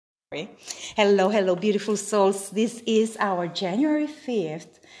Hello, hello, beautiful souls. This is our January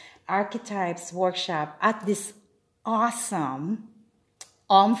 5th Archetypes workshop at this awesome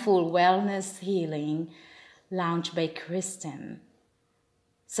Omful Wellness Healing Lounge by Kristen.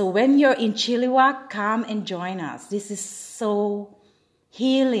 So when you're in Chilliwack, come and join us. This is so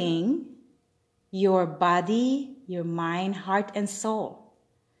healing your body, your mind, heart, and soul.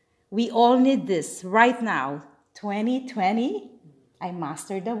 We all need this right now. 2020. I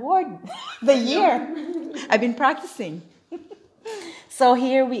mastered the word, the year. I've been practicing. So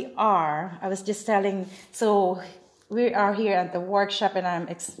here we are. I was just telling, so we are here at the workshop and I'm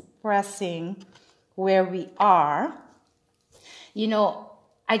expressing where we are. You know,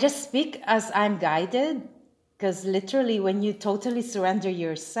 I just speak as I'm guided because literally when you totally surrender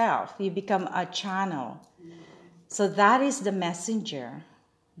yourself, you become a channel. So that is the messenger.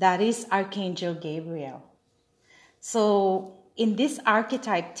 That is Archangel Gabriel. So in this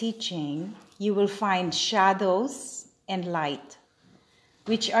archetype teaching, you will find shadows and light,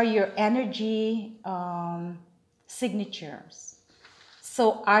 which are your energy signatures.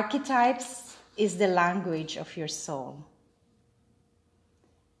 So archetypes is the language of your soul.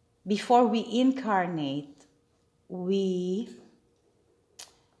 Before we incarnate, we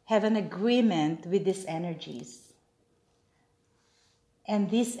have an agreement with these energies. And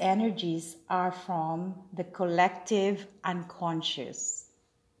these energies are from the collective unconscious.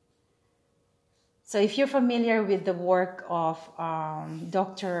 So if you're familiar with the work of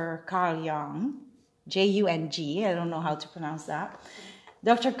Dr. Carl Jung, Jung, I don't know how to pronounce that.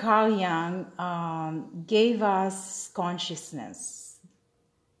 Dr. Carl Jung gave us consciousness,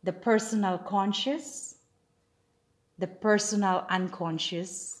 the personal conscious, the personal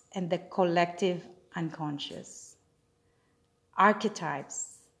unconscious, and the collective unconscious.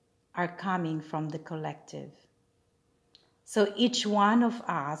 Archetypes are coming from the collective. So each one of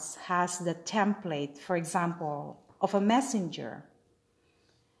us has the template, for example, of a messenger.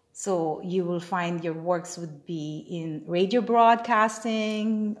 So you will find your works would be in radio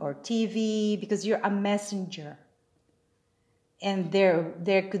broadcasting or TV because you're a messenger. And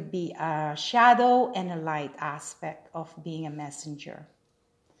there could be a shadow and a light aspect of being a messenger.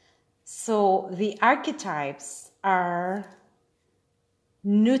 So the archetypes are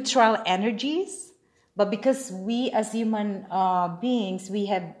neutral energies, but because we as human beings, we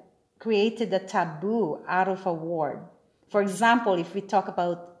have created a taboo out of a word. For example, if we talk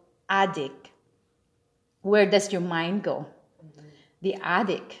about addict, where does your mind go? The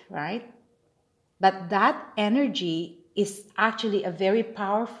addict, right? But that energy is actually a very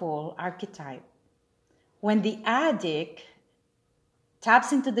powerful archetype. When the addict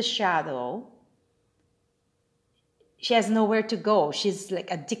taps into the shadow, she has nowhere to go. She's like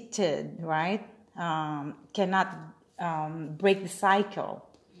addicted, right? Cannot break the cycle.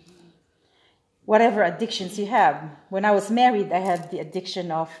 Whatever addictions you have. When I was married, I had the addiction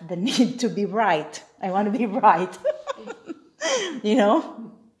of the need to be right. I want to be right. You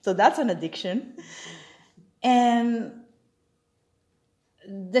know? So that's an addiction. And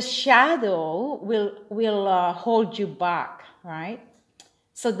the shadow will hold you back, right?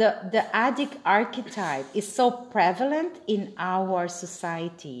 So the addict archetype is so prevalent in our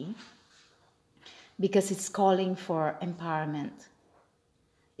society because it's calling for empowerment.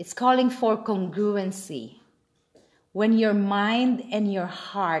 It's calling for congruency. When your mind and your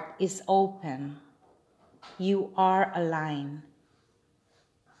heart is open, you are aligned.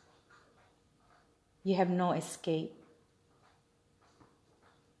 You have no escape.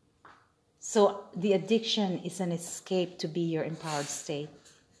 So the addiction is an escape to be your empowered state.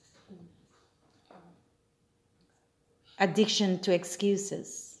 Addiction to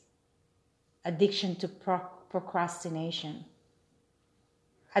excuses, addiction to procrastination,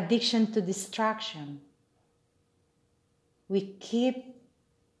 addiction to distraction. We keep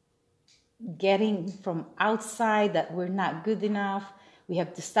getting from outside that we're not good enough. We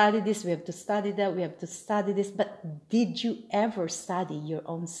have to study this, we have to study that, we have to study this. But did you ever study your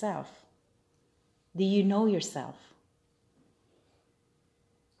own self? Do you know yourself?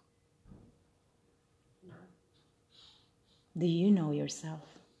 Do you know yourself?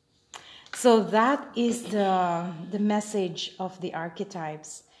 So that is the message of the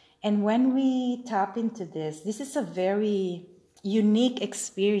archetypes. And when we tap into this is a very unique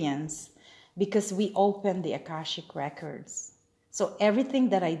experience because we open the Akashic records. So everything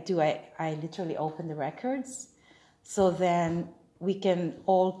that I do, I literally open the records. So then we can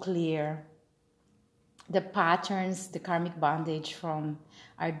all clear the patterns, the karmic bondage from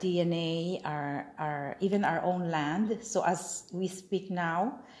our DNA, our even our own land. So as we speak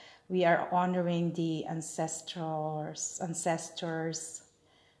now, we are honoring the ancestors,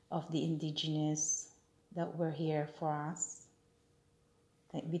 of the indigenous that were here for us.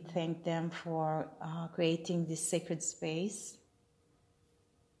 We thank them for creating this sacred space.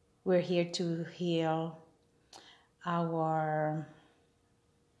 We're here to heal our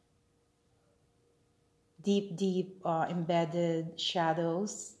deep embedded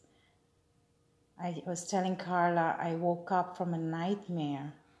shadows. I was telling Carla, I woke up from a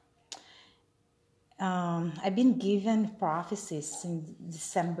nightmare. I've been given prophecies since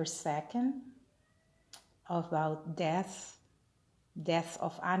December 2nd about death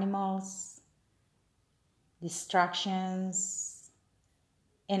of animals, destructions,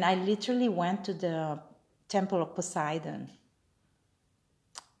 and I literally went to the Temple of Poseidon,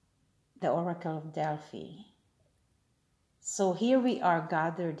 the Oracle of Delphi. So here we are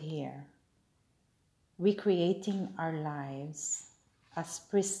gathered here, recreating our lives as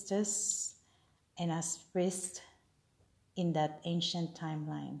priestess and as priest in that ancient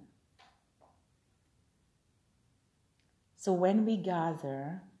timeline. So when we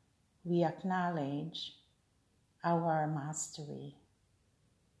gather, we acknowledge our mastery.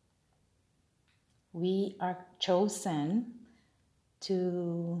 We are chosen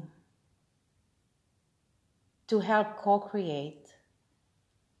to help co-create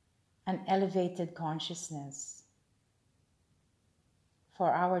an elevated consciousness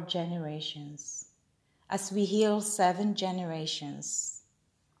for our generations as we heal 7 generations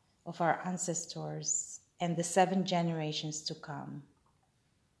of our ancestors and the 7 generations to come.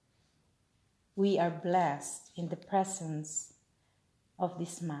 We are blessed in the presence of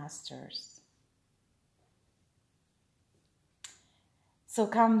these masters. So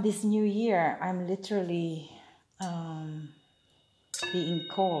come this new year, I'm literally being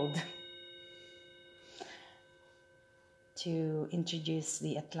called to introduce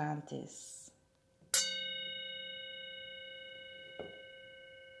the Atlantis,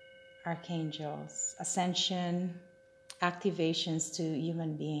 archangels, ascension, activations to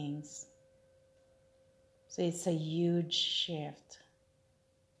human beings. So it's a huge shift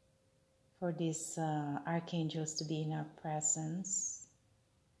for these archangels to be in our presence.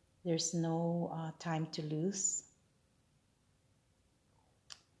 There's no time to lose.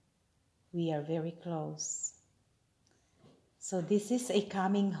 We are very close. So this is a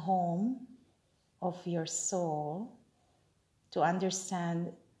coming home of your soul to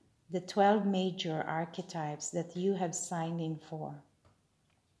understand the 12 major archetypes that you have signed in for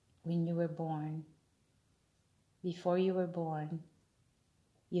when you were born. Before you were born,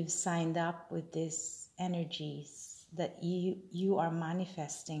 you've signed up with these energies that you are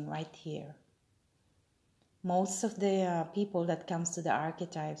manifesting right here. Most of the people that comes to the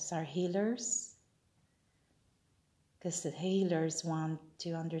archetypes are healers, because the healers want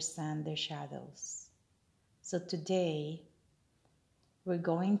to understand their shadows. So today, we're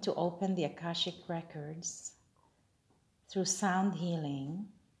going to open the Akashic records through sound healing,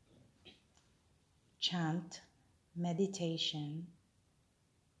 chant, meditation,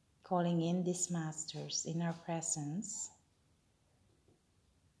 calling in these masters in our presence.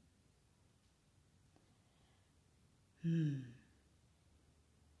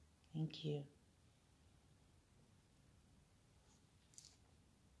 Thank you.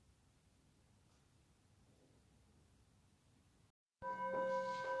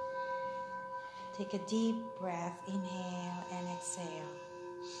 Take a deep breath, inhale and exhale.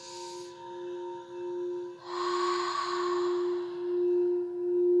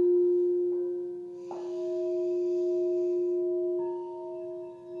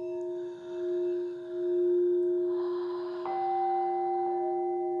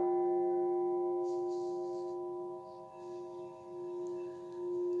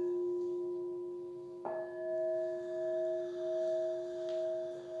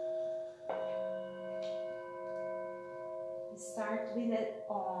 Start with an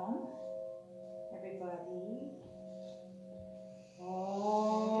Om, everybody.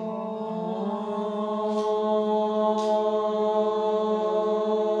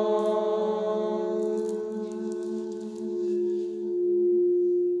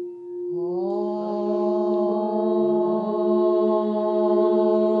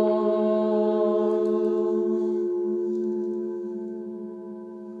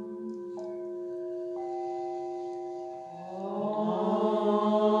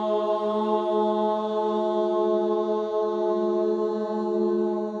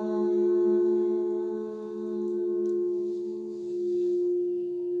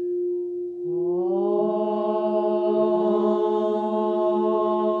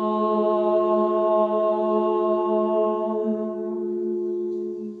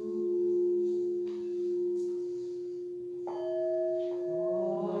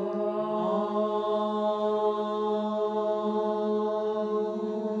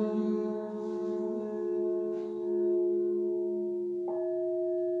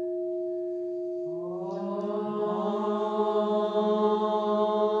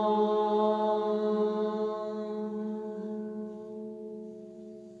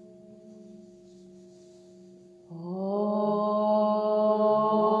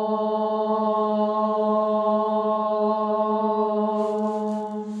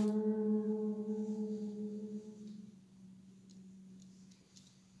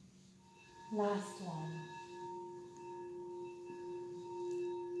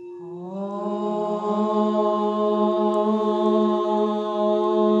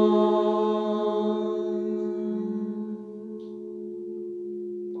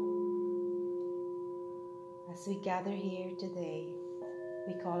 As we gather here today,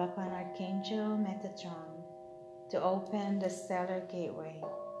 we call upon Archangel Metatron to open the stellar gateway,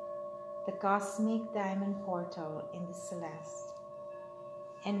 the cosmic diamond portal in the celeste.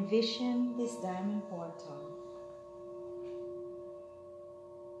 Envision this diamond portal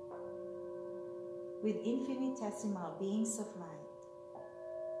with infinitesimal beings of light.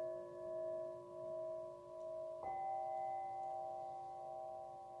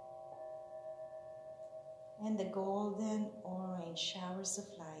 And the golden orange showers of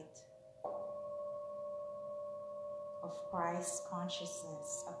light of Christ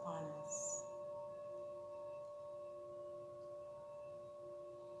consciousness upon us.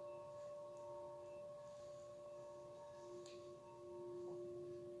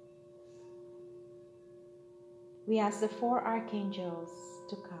 We ask the four archangels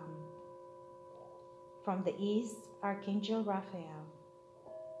to come. From the east, Archangel Raphael,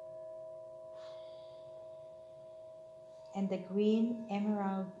 and the green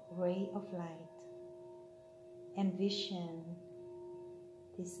emerald ray of light. Envision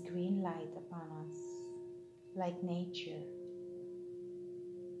this green light upon us, like nature.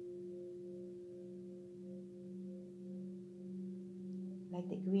 Like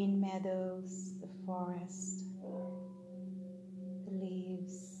the green meadows, the forest, the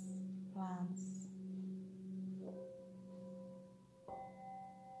leaves, plants.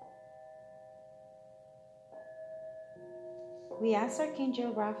 We ask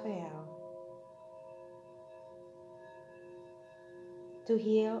Archangel Raphael to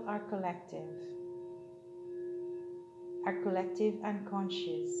heal our collective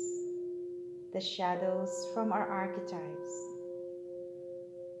unconscious, the shadows from our archetypes,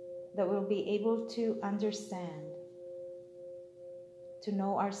 that we'll be able to understand, to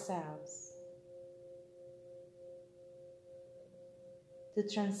know ourselves, to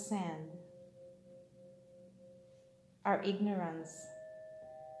transcend our ignorance,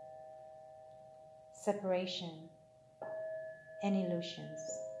 separation, and illusions.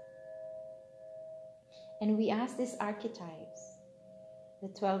 And we ask these archetypes, the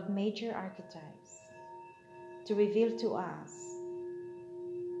 12 major archetypes, to reveal to us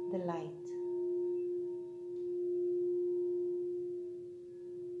the light.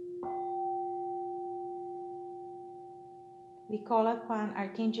 We call upon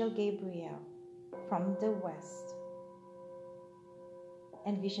Archangel Gabriel from the west.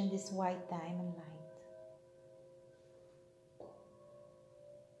 Envision this white diamond light,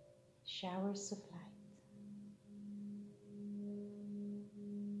 showers of light.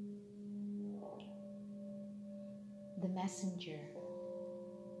 The messenger.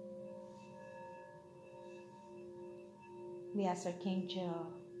 We ask Archangel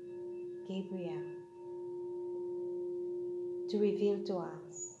Gabriel to reveal to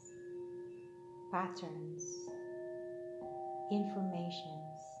us patterns,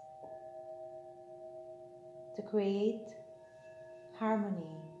 informations, to create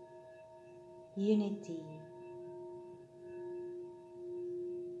harmony, unity,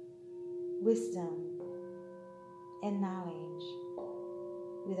 wisdom, and knowledge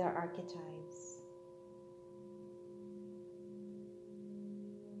with our archetypes.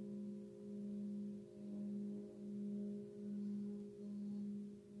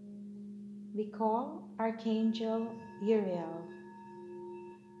 We call Archangel Uriel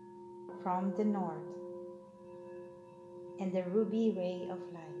from the north and the ruby ray of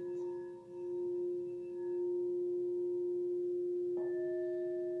light.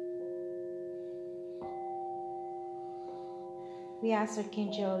 We ask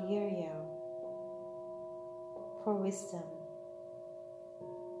Archangel Uriel for wisdom,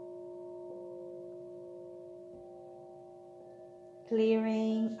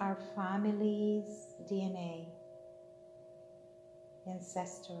 clearing our family's DNA,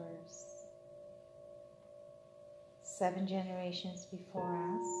 ancestors, 7 generations before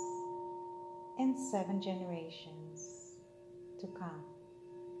us and 7 generations to come.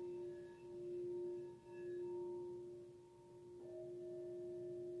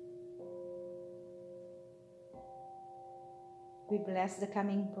 We bless the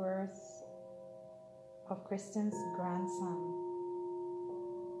coming birth of Kristen's grandson.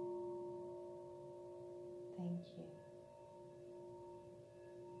 Thank you.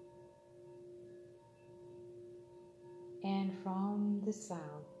 And from the south,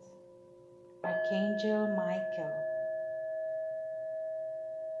 Archangel Michael.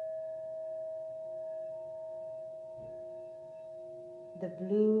 The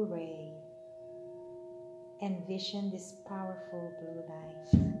blue ray. Envision this powerful blue light.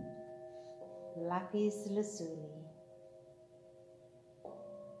 Lapis lazuli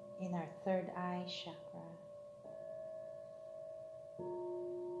in our third eye chakra.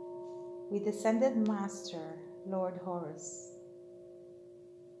 with Ascended Master, Lord Horus,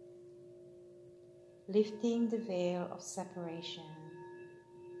 lifting the veil of separation,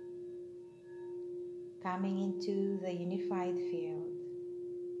 coming into the unified field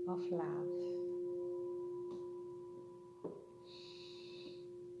of love.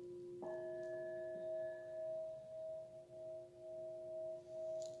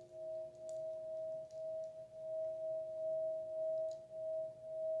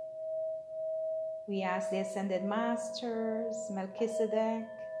 We ask the Ascended Masters, Melchizedek,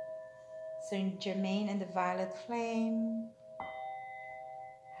 Saint Germain and the Violet Flame,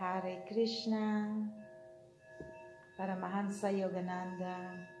 Hare Krishna, Paramahansa Yogananda,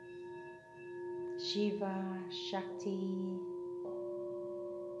 Shiva, Shakti,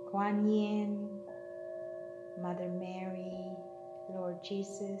 Kuan Yin, Mother Mary, Lord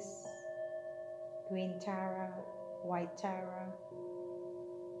Jesus, Green Tara, White Tara,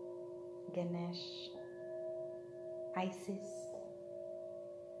 Ganesh, Isis,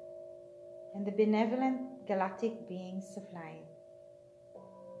 and the benevolent galactic beings of light,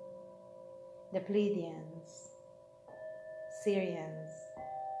 the Pleiadians, Syrians,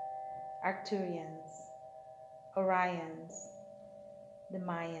 Arcturians, Orions, the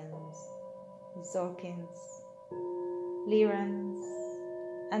Mayans, Zolkins, Lyrans,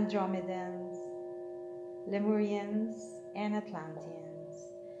 Andromedans, Lemurians, and Atlanteans,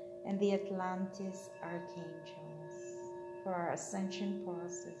 and the Atlantis archangels for our ascension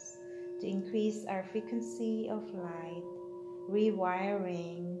process to increase our frequency of light,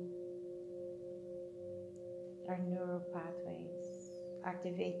 rewiring our neural pathways,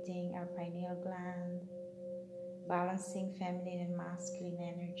 activating our pineal gland, balancing feminine and masculine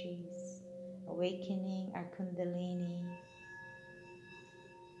energies, awakening our kundalini,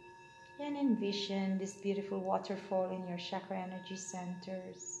 and envision this beautiful waterfall in your chakra energy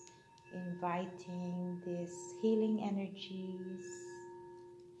centers, inviting these healing energies,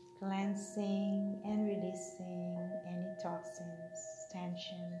 cleansing and releasing any toxins,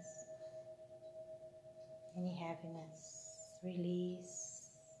 tensions, any heaviness.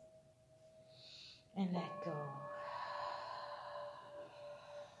 Release and let go.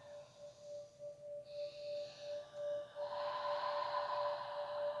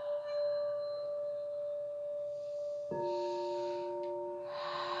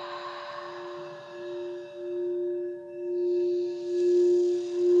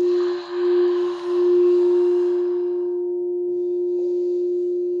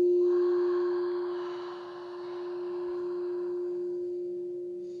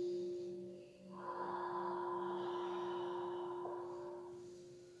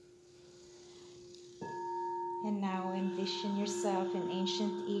 And now envision yourself in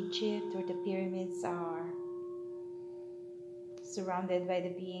ancient Egypt where the pyramids are, surrounded by the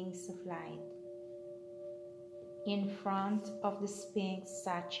beings of light. In front of the Sphinx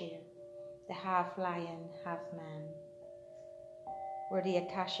statue, the half lion, half man, where the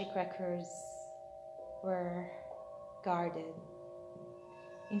Akashic records were guarded.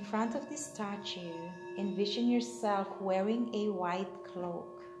 In front of this statue, envision yourself wearing a white cloak,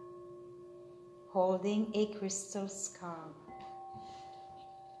 holding a crystal skull.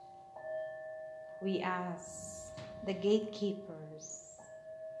 We ask the gatekeepers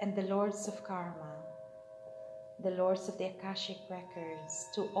and the lords of karma, the lords of the Akashic records,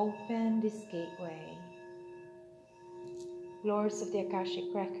 to open this gateway. Lords of the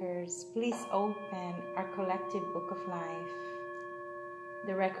Akashic records, please open our collective book of life.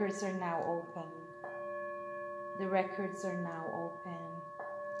 The records are now open. The records are now open.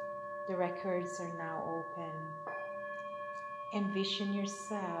 The records are now open. Envision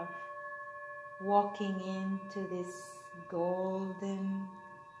yourself walking into this golden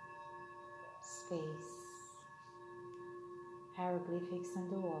space. Hieroglyphics on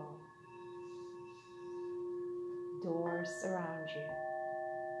the wall. Doors around you.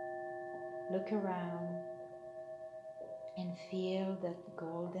 Look around and feel that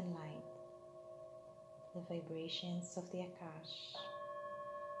golden light, the vibrations of the Akash.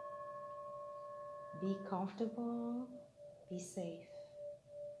 Be comfortable, be safe.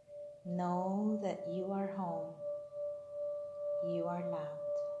 Know that you are home, you are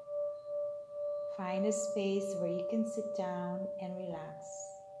loved. Find a space where you can sit down and relax.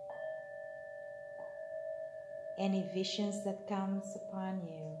 Any visions that comes upon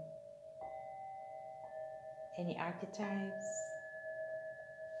you, any archetypes,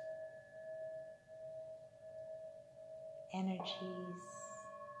 energies,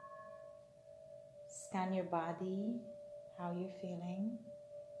 scan your body, how you're feeling,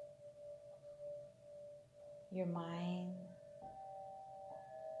 your mind,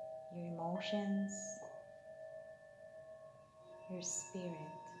 your emotions, your spirit.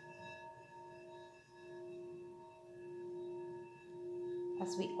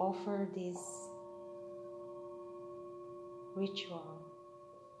 As we offer this ritual,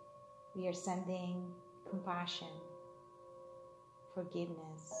 we are sending compassion,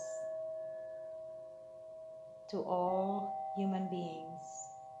 forgiveness to all human beings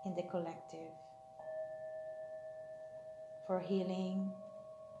in the collective for healing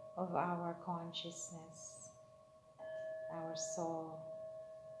of our consciousness, our soul,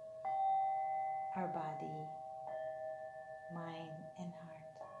 our body, mind, and heart.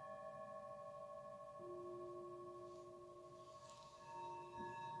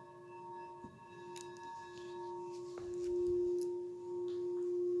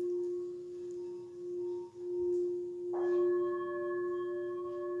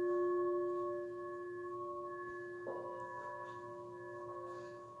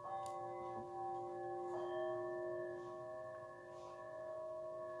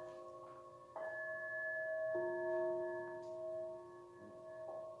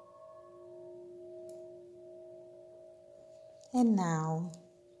 And now,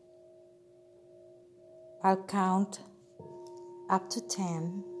 I'll count up to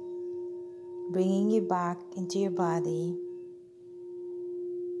 10, bringing you back into your body.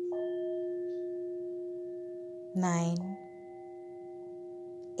 9,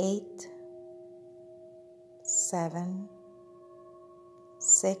 8, 7,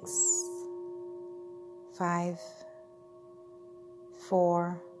 6, 5,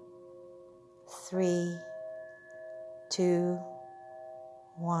 4, 3, 2,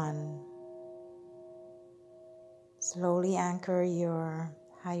 1. Slowly anchor your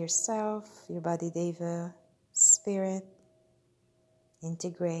higher self, your body deva, spirit.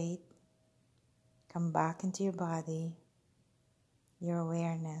 Integrate. Come back into your body, your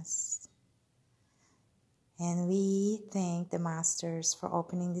awareness. And we thank the masters for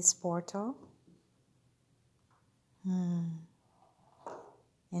opening this portal.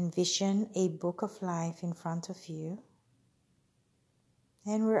 Envision a book of life in front of you.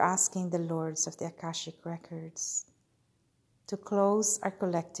 And we're asking the Lords of the Akashic Records to close our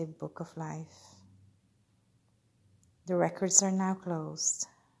collective book of life. The records are now closed.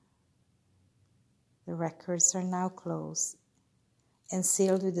 The records are now closed and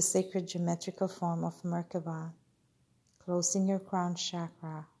sealed with the sacred geometrical form of Merkaba, closing your crown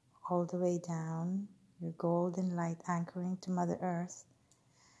chakra all the way down, your golden light anchoring to Mother Earth.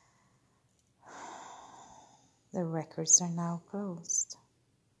 The records are now closed.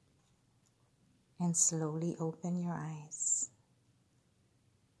 And slowly open your eyes.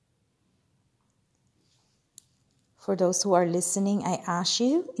 For those who are listening, I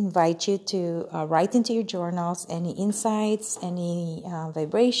invite you to write into your journals any insights, any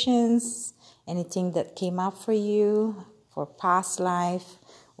vibrations, anything that came up for you for past life.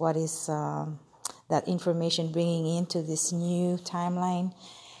 What is that information bringing into this new timeline?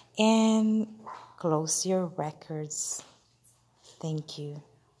 And close your records. Thank you.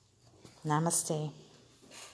 Namaste.